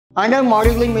Under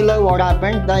Mortgage-Miller, what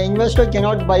happened? The investor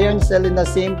cannot buy and sell in the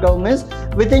same term. Is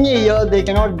within a year they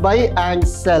cannot buy and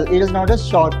sell. It is not a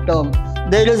short term.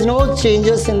 There is no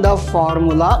changes in the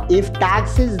formula. If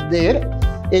tax is there,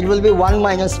 it will be 1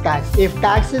 minus tax. If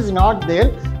tax is not there,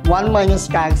 1 minus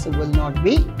tax will not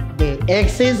be there.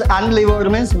 X is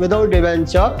unlevered means without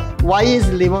debenture. Y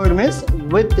is levered means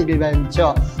with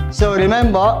debenture. So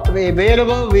remember,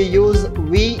 wherever we use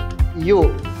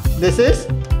VU, this is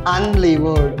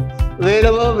unlevered.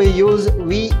 Wherever we use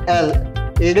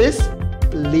VL, it is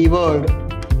levered.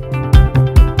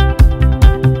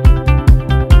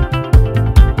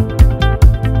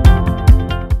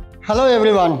 Hello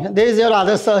everyone, this is your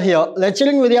Adar here,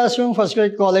 lecturing Vidhyaashram First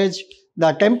Grade College,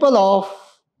 the Temple of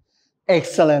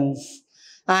Excellence.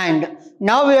 And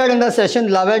now we are in the session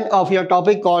 11 of your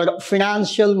topic called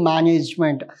Financial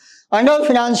Management. Under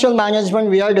Financial Management,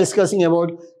 we are discussing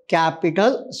about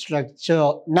capital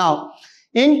structure. Now,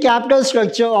 in capital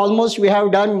structure, almost we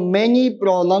have done many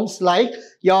problems like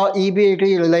your EBIT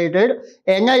related,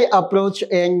 NI approach,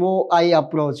 NOI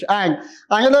approach. And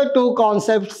another two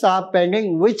concepts are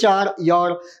pending, which are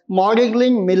your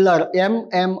Mortgage-Miller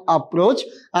MM approach.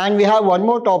 And we have one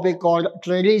more topic called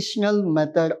traditional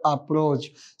method approach.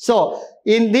 So,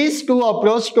 in these two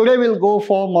approaches, today we'll go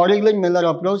for Mortgage-Miller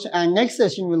approach and next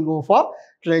session we'll go for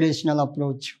traditional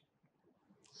approach.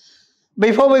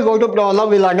 Before we go to problem,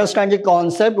 we'll understand the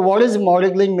concept. What is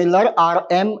Mortgage-Miller or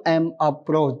MM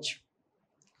approach?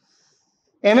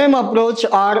 MM approach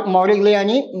or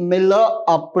Mortgage-Miller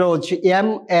approach,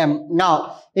 MM.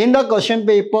 Now, in the question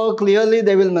paper, clearly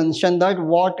they will mention that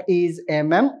what is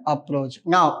MM approach.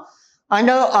 Now,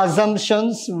 under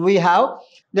assumptions we have,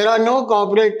 there are no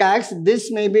corporate tax.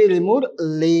 This may be removed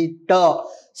later.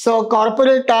 So,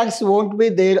 corporate tax won't be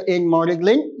there in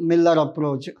Mortgage-Miller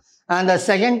approach. And the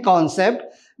second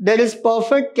concept, there is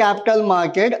perfect capital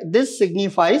market. This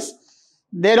signifies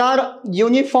there are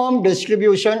uniform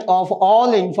distribution of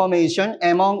all information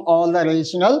among all the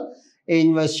rational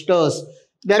investors.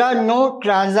 There are no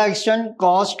transaction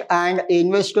cost and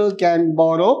investor can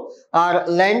borrow or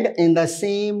lend in the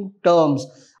same terms.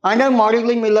 Under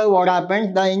Mortgage-Miller, what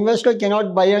happens? The investor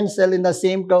cannot buy and sell in the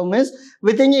same term. Is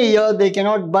within a year they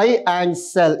cannot buy and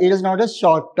sell. It is not a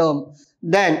short term.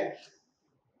 Then,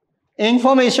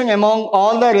 information among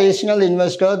all the rational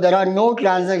investors, there are no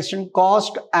transaction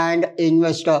cost and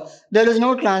investor. There is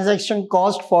no transaction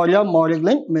cost for your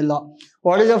Mortgage-Miller.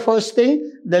 What is the first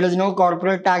thing? There is no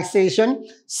corporate taxation.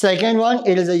 Second one,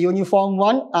 it is a uniform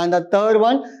one. And the third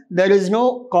one, there is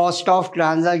no cost of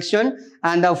transaction.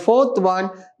 And the fourth one,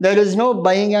 there is no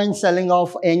buying and selling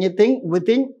of anything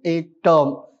within a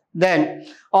term. Then,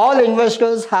 all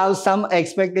investors have some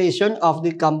expectation of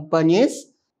the company's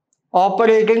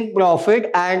operating profit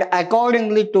and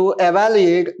accordingly to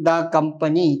evaluate the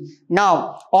company.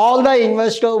 Now, all the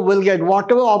investor will get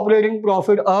whatever operating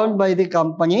profit earned by the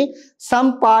company,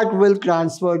 some part will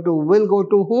go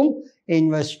to whom?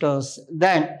 Investors.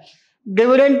 Then,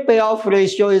 dividend payoff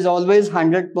ratio is always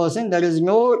 100%. There is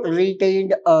no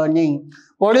retained earning.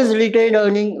 What is retained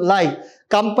earning? Like,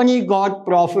 company got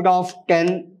profit of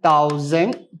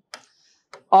 10,000.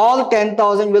 All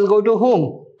 10,000 will go to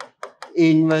whom?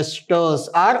 Investors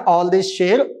are all the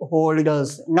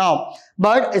shareholders. Now,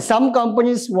 but some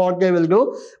companies, what they will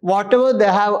do, whatever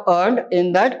they have earned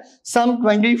in that, some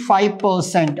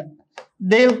 25%,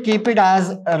 they'll keep it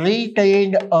as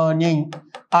retained earning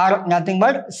or nothing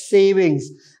but savings,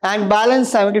 and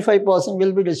balance 75%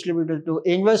 will be distributed to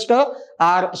investor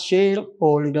or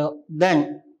shareholder.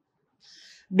 Then,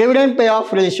 dividend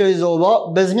payoff ratio is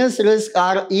over. Business risk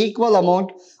are equal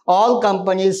amount all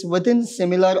companies within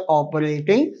similar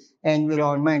operating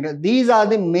environment. These are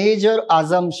the major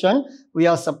assumptions we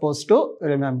are supposed to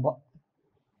remember.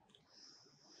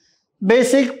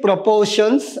 Basic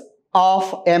proportions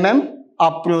of MM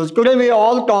approach. Today we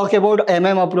all talk about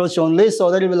MM approach only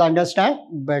so that you will understand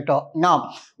better.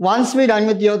 Now, once we're done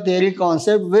with your theory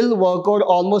concept, we'll work out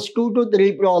almost 2 to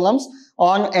 3 problems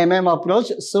on MM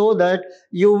approach so that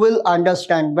you will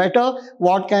understand better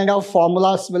what kind of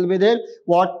formulas will be there,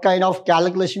 what kind of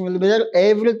calculation will be there,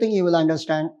 everything you will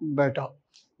understand better.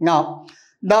 Now,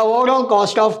 the overall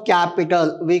cost of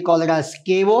capital, we call it as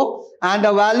KO, and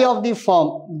the value of the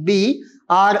firm B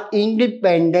are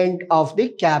independent of the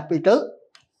capital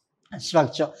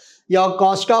structure. Your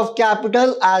cost of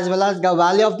capital as well as the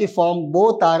value of the firm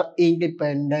both are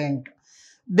independent.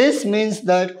 This means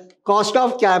that cost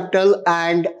of capital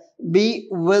and B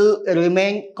will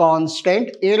remain constant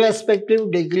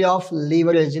irrespective degree of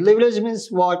leverage. Leverage means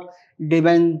what?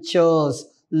 Debentures,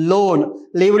 loan.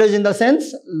 Leverage in the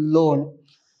sense loan.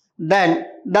 Then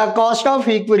the cost of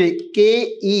equity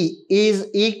KE is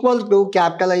equal to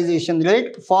capitalization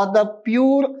rate for the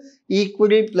pure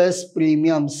equity plus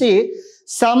premium. See,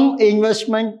 some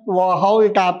investment, how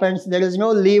it happens, there is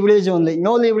no leverage only.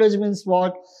 No leverage means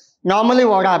what? Normally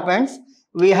what happens?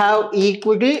 We have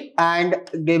equity and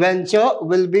debenture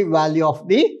will be value of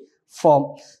the firm.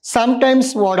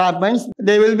 Sometimes what happens?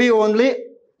 There will be only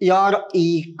your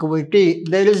equity.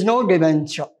 There is no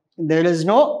debenture. There is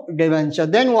no debenture.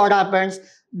 Then what happens?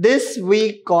 This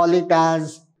we call it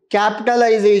as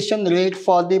capitalization rate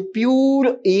for the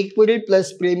pure equity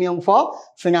plus premium for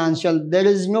financial. There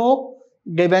is no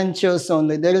debentures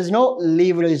only. There is no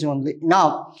leverage only.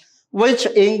 Now, which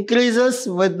increases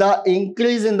with the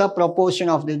increase in the proportion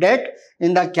of the debt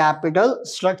in the capital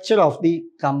structure of the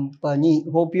company.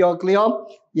 Hope you are clear?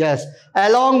 Yes.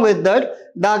 Along with that,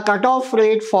 the cutoff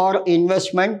rate for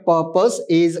investment purpose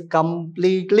is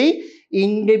completely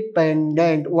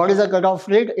independent. What is the cutoff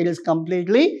rate? It is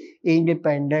completely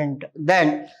independent.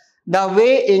 Then, the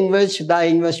way in which the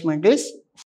investment is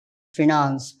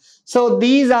financed. So,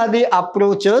 these are the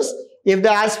approaches. If they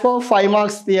ask for 5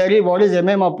 marks theory, what is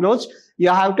approach? You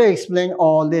have to explain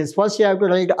all this. First, you have to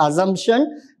write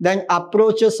assumption, then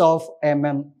approaches of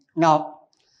Now,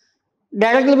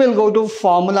 directly we'll go to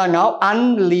formula now.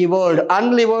 Unlevered.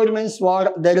 Unlevered means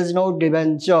what? There is no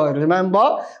debenture.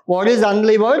 Remember, what is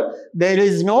unlevered? There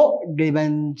is no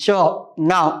debenture.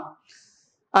 Now,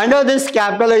 under this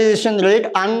capitalization rate,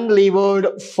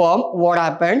 unlevered firm, what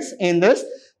happens in this?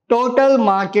 Total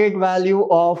market value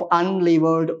of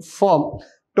unlevered firm.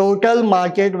 Total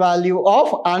market value of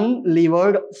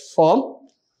unlevered firm.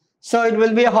 So it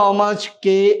will be how much?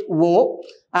 KO,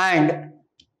 and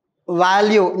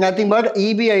value nothing but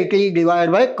EBIT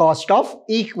divided by cost of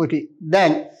equity.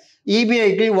 Then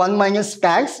EBIT 1 minus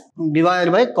tax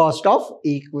divided by cost of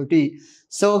equity.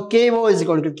 So KO is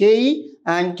equal to KE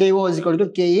and KO is equal to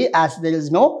KE, as there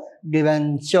is no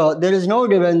debenture. There is no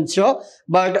debenture,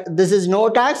 but this is no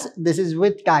tax, this is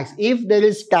with tax. If there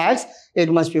is tax,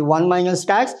 it must be 1 minus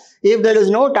tax. If there is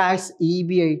no tax,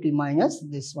 EBIT minus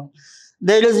this one.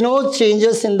 There is no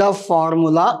changes in the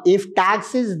formula. If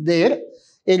tax is there,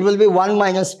 it will be 1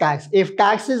 minus tax. If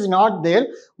tax is not there,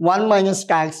 1 minus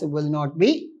tax will not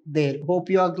be there. Hope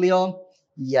you are clear?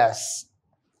 Yes.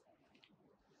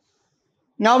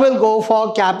 Now we'll go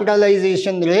for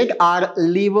capitalization rate or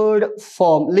levered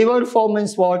form. Levered form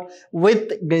means what?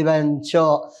 With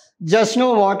debenture. Just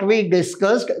know what we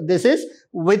discussed. This is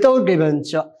without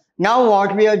debenture. Now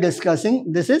what we are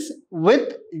discussing, this is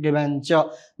with debenture.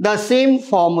 The same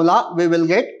formula we will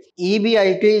get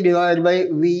EBIT divided by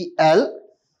VL.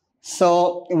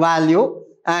 So value,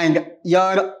 and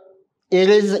your it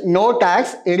is no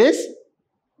tax, it is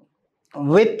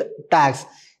with tax.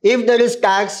 If there is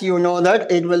tax, you know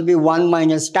that it will be 1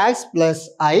 minus tax plus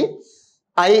I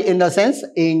in the sense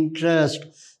interest.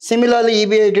 Similarly,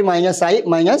 EBIT minus I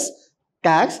minus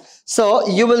tax. So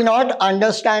you will not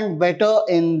understand better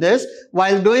in this.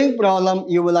 While doing problem,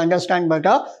 you will understand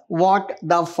better what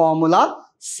the formula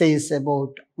says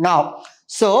about. Now,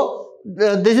 so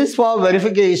this is for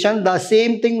verification. The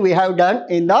same thing we have done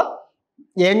in the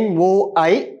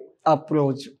NOI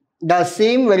approach. The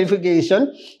same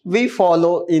verification we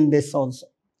follow in this also.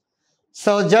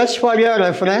 So just for your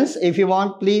reference, if you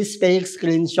want, please take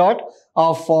screenshot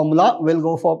of formula. We'll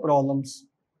go for problems.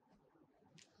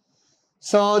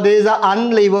 So there is an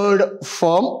unlevered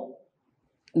firm.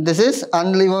 This is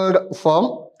unlevered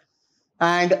firm.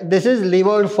 And this is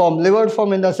levered firm. Levered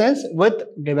firm in the sense with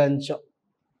debenture.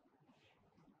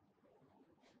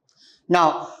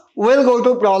 Now, we'll go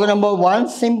to problem number 1,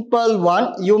 simple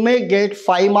one. You may get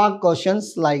 5 mark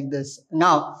questions like this.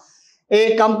 Now,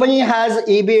 a company has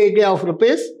EBIT of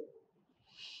rupees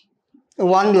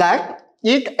 1 lakh.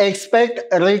 It expects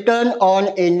return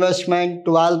on investment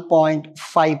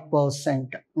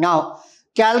 12.5%. Now,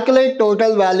 calculate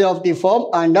total value of the firm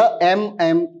under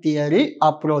theory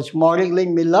approach,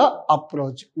 Morgan-Miller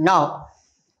approach. Now,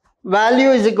 value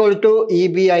is equal to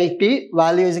EBIT.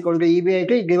 Value is equal to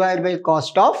EBIT divided by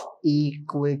cost of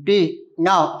equity.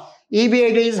 Now,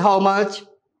 EBIT is how much?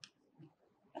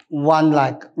 1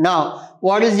 lakh. Now,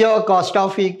 what is your cost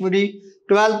of equity?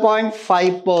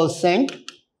 12.5%.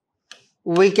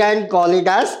 We can call it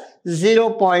as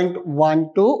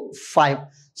 0.125.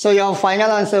 So, your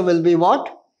final answer will be what?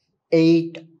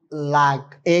 8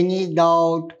 lakh. Any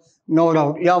doubt? No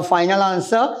doubt. Your final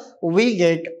answer, we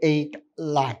get 8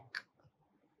 lakh.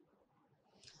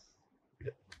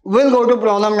 We'll go to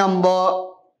problem number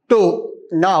 2.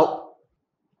 Now,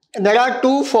 there are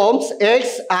 2 firms,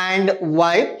 X and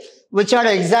Y, which are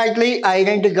exactly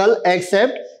identical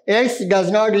except X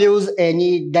does not use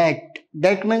any debt.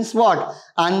 Debt means what?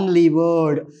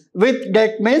 Unlevered. With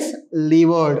debt means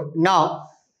levered. Now,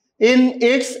 in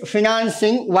its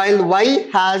financing, while Y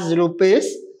has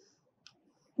rupees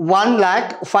 1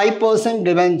 lakh, 5%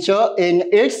 debenture in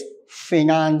its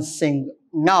financing.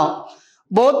 Now,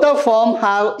 both the firm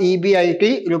have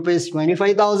EBIT rupees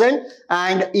 25,000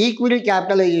 and equity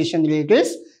capitalization rate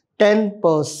is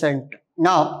 10%.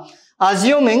 Now,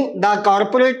 assuming the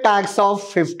corporate tax of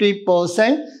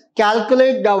 50%,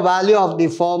 calculate the value of the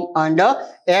firm under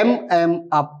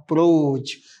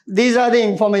approach. These are the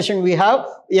information we have,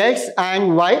 X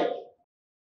and Y.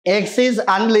 X is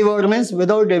unlevered means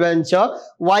without debenture.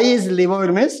 Y is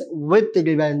levered means with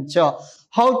debenture.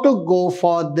 How to go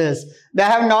for this? They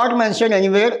have not mentioned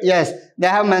anywhere. Yes, they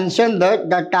have mentioned that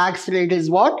the tax rate is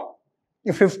what?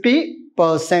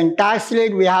 50%. Tax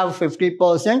rate we have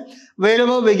 50%.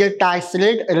 Wherever we get tax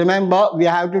rate, remember we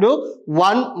have to do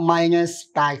 1 minus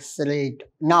tax rate.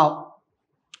 Now,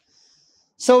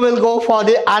 so we'll go for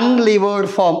the unlevered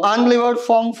form. Unlevered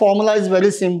form formula is very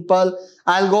simple.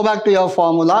 I'll go back to your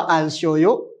formula. I'll show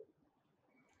you.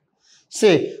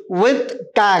 See,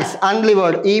 with tax,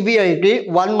 unlevered, EBIT,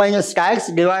 1 minus tax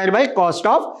divided by cost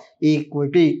of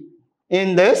equity.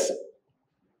 In this,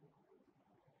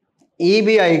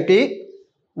 EBIT,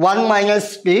 1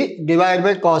 minus T divided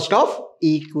by cost of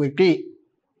equity.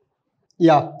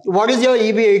 Yeah, what is your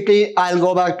EBIT? I'll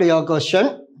go back to your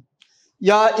question.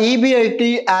 Your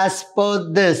EBIT as per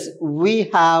this, we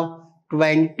have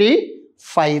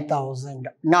 25,000.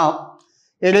 Now,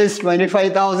 it is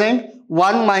 25,000.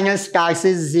 1 minus tax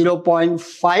is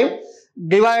 0.5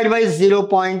 divided by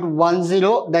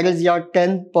 0.10. That is your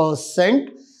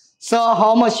 10%. So,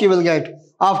 how much you will get?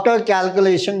 After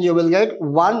calculation, you will get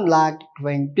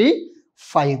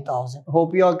 1,25,000.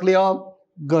 Hope you are clear.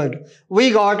 Good.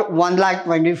 We got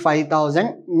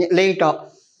 1,25,000. Later,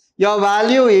 your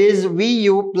value is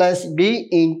VU plus D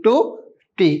into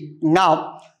T.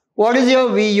 Now, what is your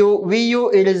VU? VU,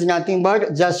 it is nothing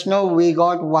but just now we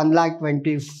got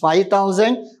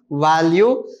 1,25,000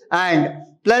 value and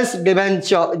plus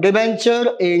debenture.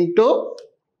 Debenture into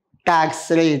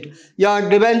tax rate. Your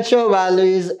debenture value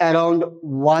is around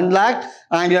 1 lakh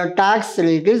and your tax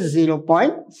rate is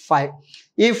 0.5.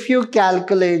 If you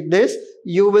calculate this,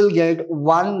 you will get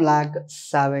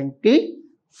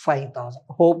 1,75,000.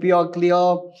 Hope you are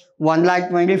clear.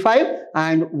 1,25,000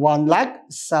 and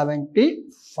 1,75,000.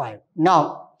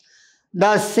 Now,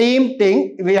 the same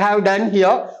thing we have done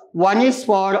here. One is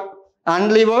for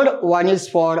unlevered, one is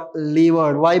for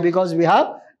levered. Why? Because we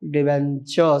have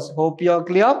debentures. Hope you are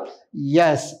clear.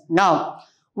 Yes. Now,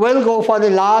 we'll go for the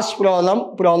last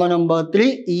problem. Problem number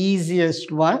 3,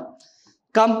 easiest one.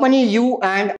 Company U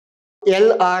and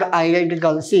L are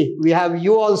identical. See, we have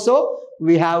U also,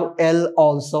 we have L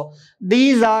also.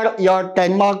 These are your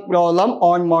 10-mark problem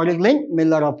on modeling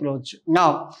Miller approach.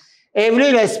 Now,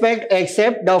 every respect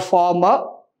except the former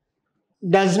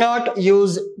does not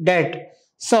use debt.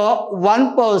 So,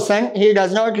 one person, he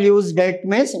does not use debt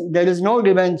means there is no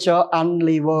debenture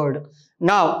unlevered.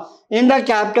 Now, in the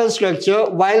capital structure,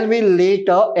 while we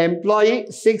later employ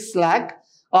 6 lakh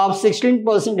of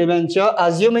 16% debenture,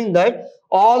 assuming that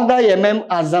all the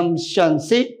assumptions,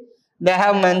 see, they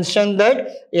have mentioned that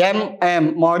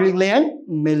Modiglian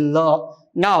Miller.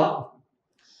 Now,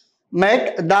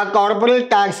 met, the corporate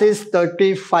tax is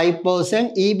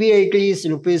 35%, EBIT is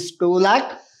rupees 2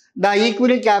 lakh, the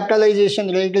equity capitalization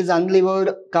rate is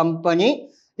unlevered company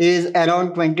is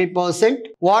around 20%.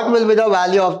 What will be the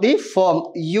value of the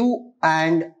firm U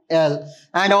and L?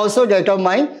 And also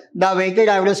determine the weighted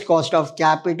average cost of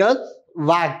capital,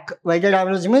 WACC. Weighted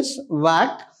average means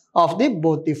WACC of the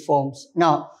both the firms.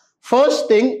 Now, first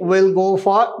thing we'll go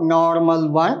for normal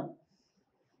one.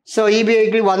 So,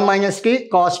 EBIT 1 minus T,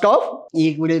 cost of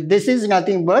equity. This is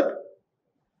nothing but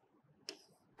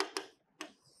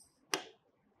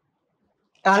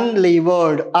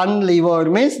unlevered.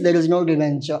 Unlevered means there is no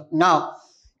debenture. Now,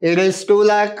 it is 2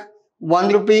 lakh, 1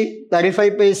 rupee,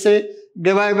 35 paise,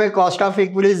 divided by cost of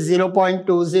equity is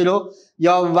 0.20.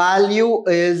 Your value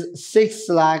is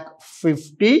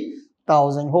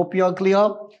 6,50,000. Hope you are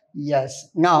clear. Yes.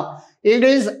 Now, it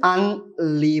is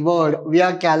unlevered. We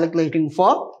are calculating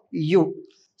for U.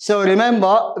 So,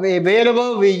 remember,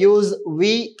 wherever we use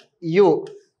VU,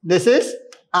 this is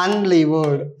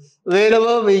unlevered.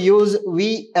 Wherever we use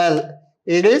VL,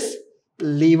 it is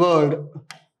levered.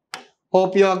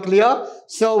 Hope you are clear.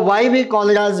 So, why we call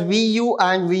it as VU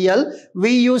and VL?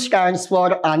 VU stands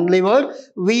for unlevered,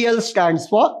 VL stands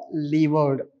for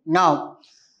levered. Now,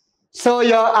 So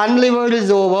your unlevered is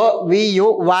over.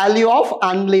 VU, value of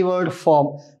unlevered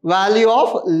form. Value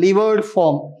of levered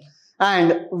form.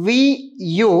 And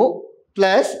VU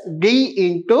plus D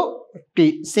into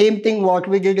T. Same thing what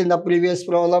we did in the previous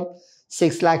problem.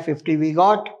 6,50,000 we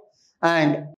got.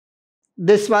 And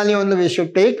this value only we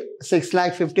should take.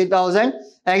 6,50,000.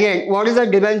 Again, what is the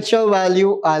debenture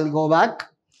value? I'll go back.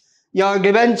 Your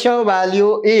debenture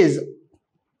value is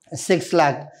 6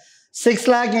 lakh. 6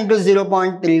 lakh into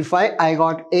 0.35, I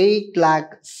got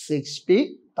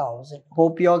 8,60,000.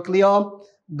 Hope you're clear.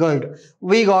 Good.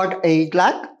 We got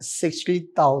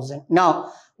 8,60,000.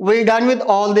 Now, we're done with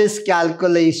all this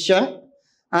calculation.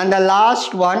 And the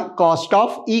last one, cost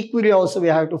of equity also we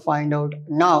have to find out.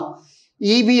 Now,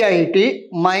 EBIT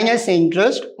minus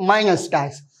interest minus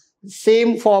tax.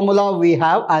 Same formula we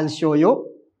have. I'll show you.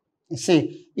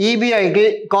 See,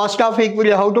 EBIT, cost of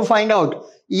equity, how to find out?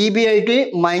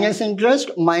 EBIT minus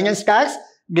interest minus tax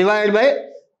divided by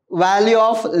value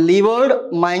of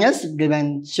levered minus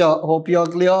debenture. Hope you're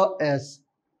clear. Yes.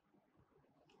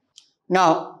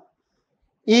 Now,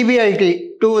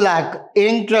 EBIT 2 lakh,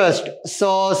 interest.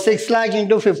 So 6 lakh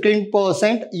into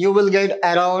 15%, you will get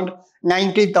around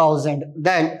 90,000.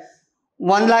 Then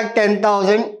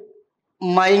 1,10,000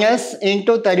 minus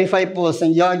into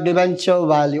 35%, your debenture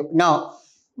value. Now,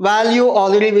 value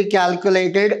already we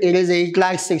calculated, it is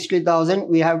 8,60,000.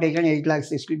 We have taken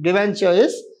 8,60,000. Debenture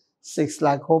is 6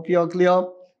 lakh. Hope you're clear.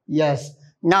 Yes.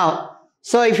 Now,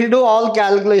 so if you do all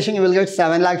calculation, you will get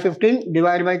 7,15,000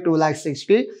 divided by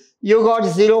 2,60,000. You got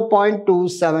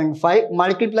 0.275.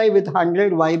 Multiply with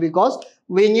 100. Why? Because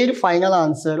we need final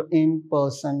answer in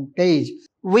percentage.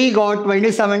 We got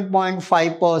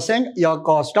 27.5% your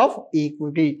cost of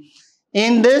equity.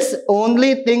 In this,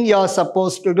 only thing you are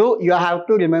supposed to do, you have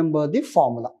to remember the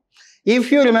formula.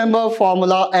 If you remember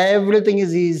formula, everything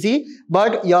is easy,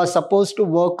 but you are supposed to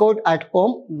work out at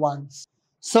home once.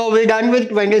 So we're done with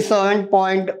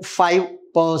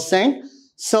 27.5%.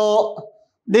 So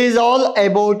this is all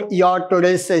about your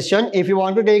today's session. If you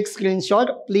want to take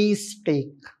screenshot, please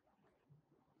take.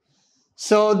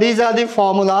 So these are the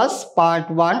formulas, part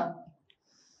 1,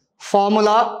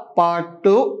 formula part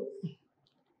 2.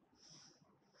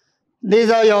 These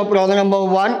are your problem number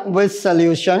 1 with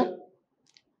solution.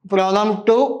 Problem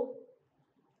 2,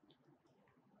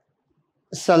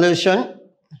 solution.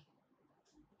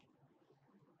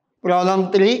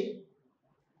 Problem 3,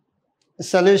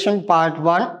 solution part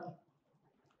 1.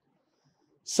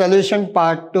 Solution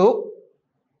part 2.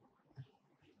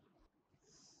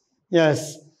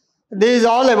 Yes. This is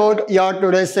all about your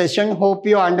today's session. Hope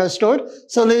you understood.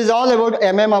 So this is all about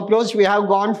approach. We have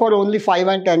gone for only 5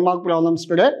 and 10 mark problems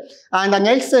today. And the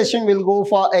next session will go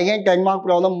for again 10 mark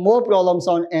problem, more problems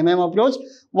on approach.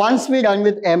 Once we're done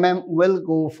with we'll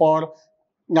go for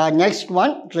the next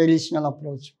one, traditional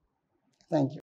approach. Thank you.